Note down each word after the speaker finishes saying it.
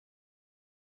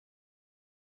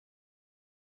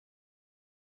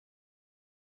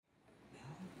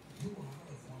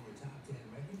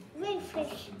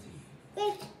fish.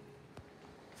 Fish.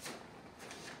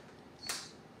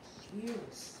 You,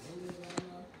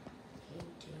 Cinderella.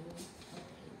 Potato.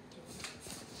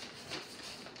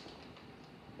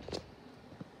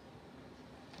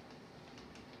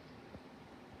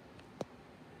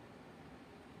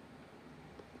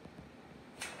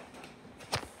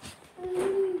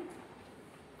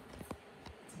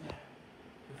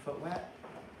 Your foot wet?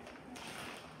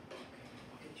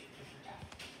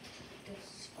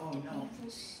 Oh no.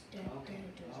 Okay.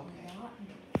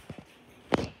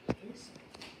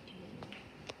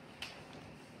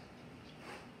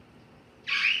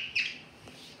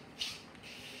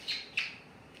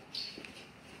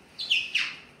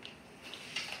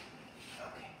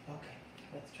 Okay.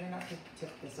 Let's try not to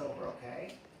tip this over,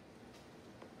 okay?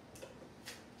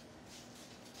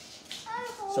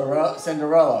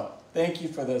 Cinderella, thank you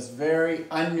for this very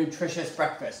unnutritious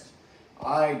breakfast.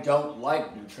 I don't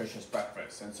like nutritious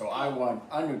breakfast, and so I want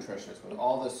unnutritious with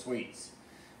all the sweets.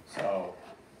 So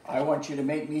I want you to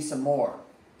make me some more.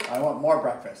 I want more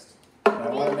breakfast. And I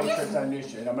want to make sure it's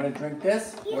unnutritious. And I'm going to drink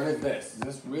this. What is this? Is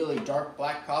this really dark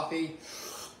black coffee?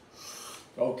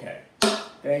 Okay.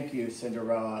 Thank you,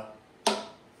 Cinderella.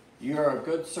 You're a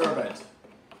good servant.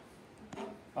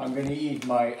 I'm going to eat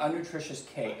my unnutritious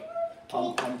cake.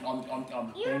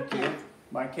 Thank you.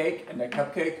 My cake and the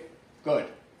cupcake? Good.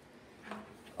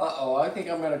 Uh-oh, I think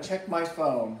I'm going to check my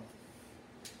phone.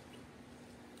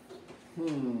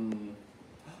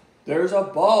 There's a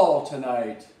ball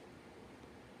tonight.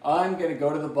 I'm going to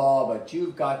go to the ball, but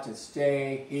you've got to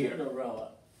stay here.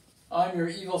 Cinderella, I'm your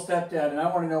evil stepdad, and I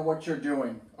want to know what you're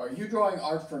doing. Are you drawing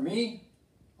art for me?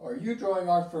 Are you drawing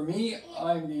art for me?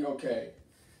 Okay.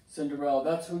 Cinderella,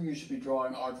 that's who you should be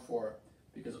drawing art for.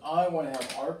 Because I want to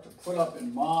have art to put up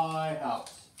in my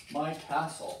house, my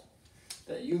castle,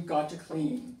 that you've got to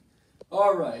clean.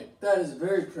 All right, that is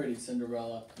very pretty,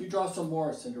 Cinderella. You draw some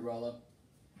more, Cinderella.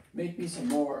 Make me some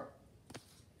more.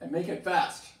 And make it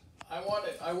fast. I want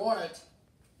it.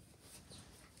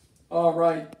 All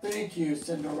right, thank you,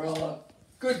 Cinderella.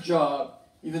 Good job,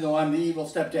 even though I'm the evil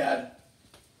stepdad.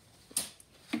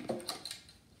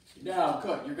 Now,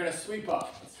 good, you're gonna sweep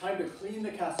up. It's time to clean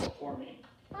the castle for me.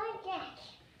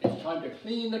 It's time to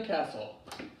clean the castle.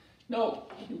 No,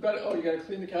 you gotta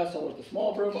clean the castle with a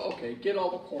small broom. Okay, get all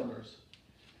the corners.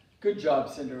 Good job,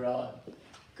 Cinderella.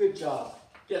 Good job.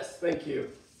 Yes, thank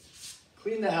you.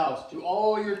 Clean the house. Do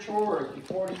all your chores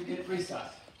before you get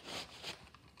recess.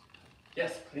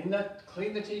 Yes,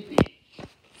 clean the teepee.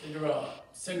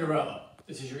 Cinderella,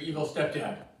 this is your evil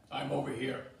stepdad. I'm over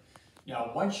here.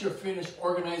 Now, once you're finished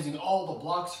organizing all the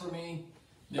blocks for me,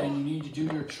 then you need to do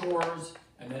your chores,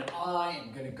 and then I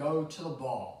am going to go to the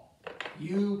ball.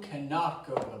 You cannot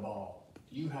go to the ball.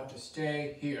 You have to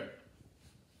stay here.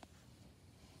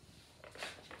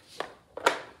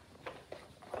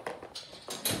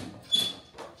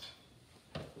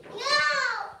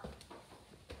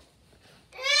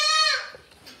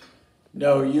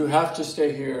 No, you have to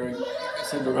stay here,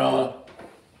 Cinderella.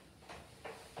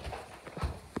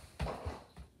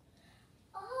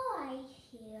 I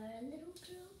hear a little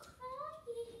girl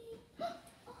crying.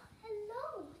 Oh,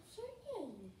 hello. What's your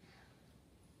name?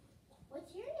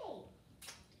 What's your name?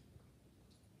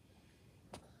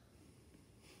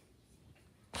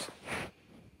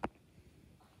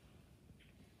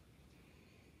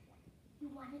 You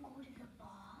want to go to the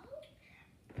ball?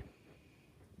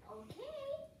 Okay.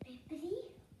 Bippity,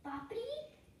 boppity,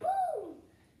 boo!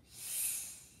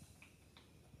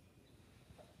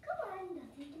 Come on,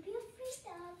 nothing to be afraid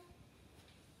of.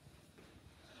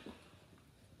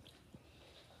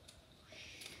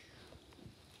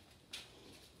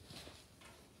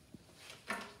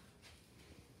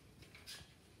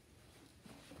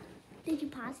 Did you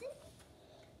pause it?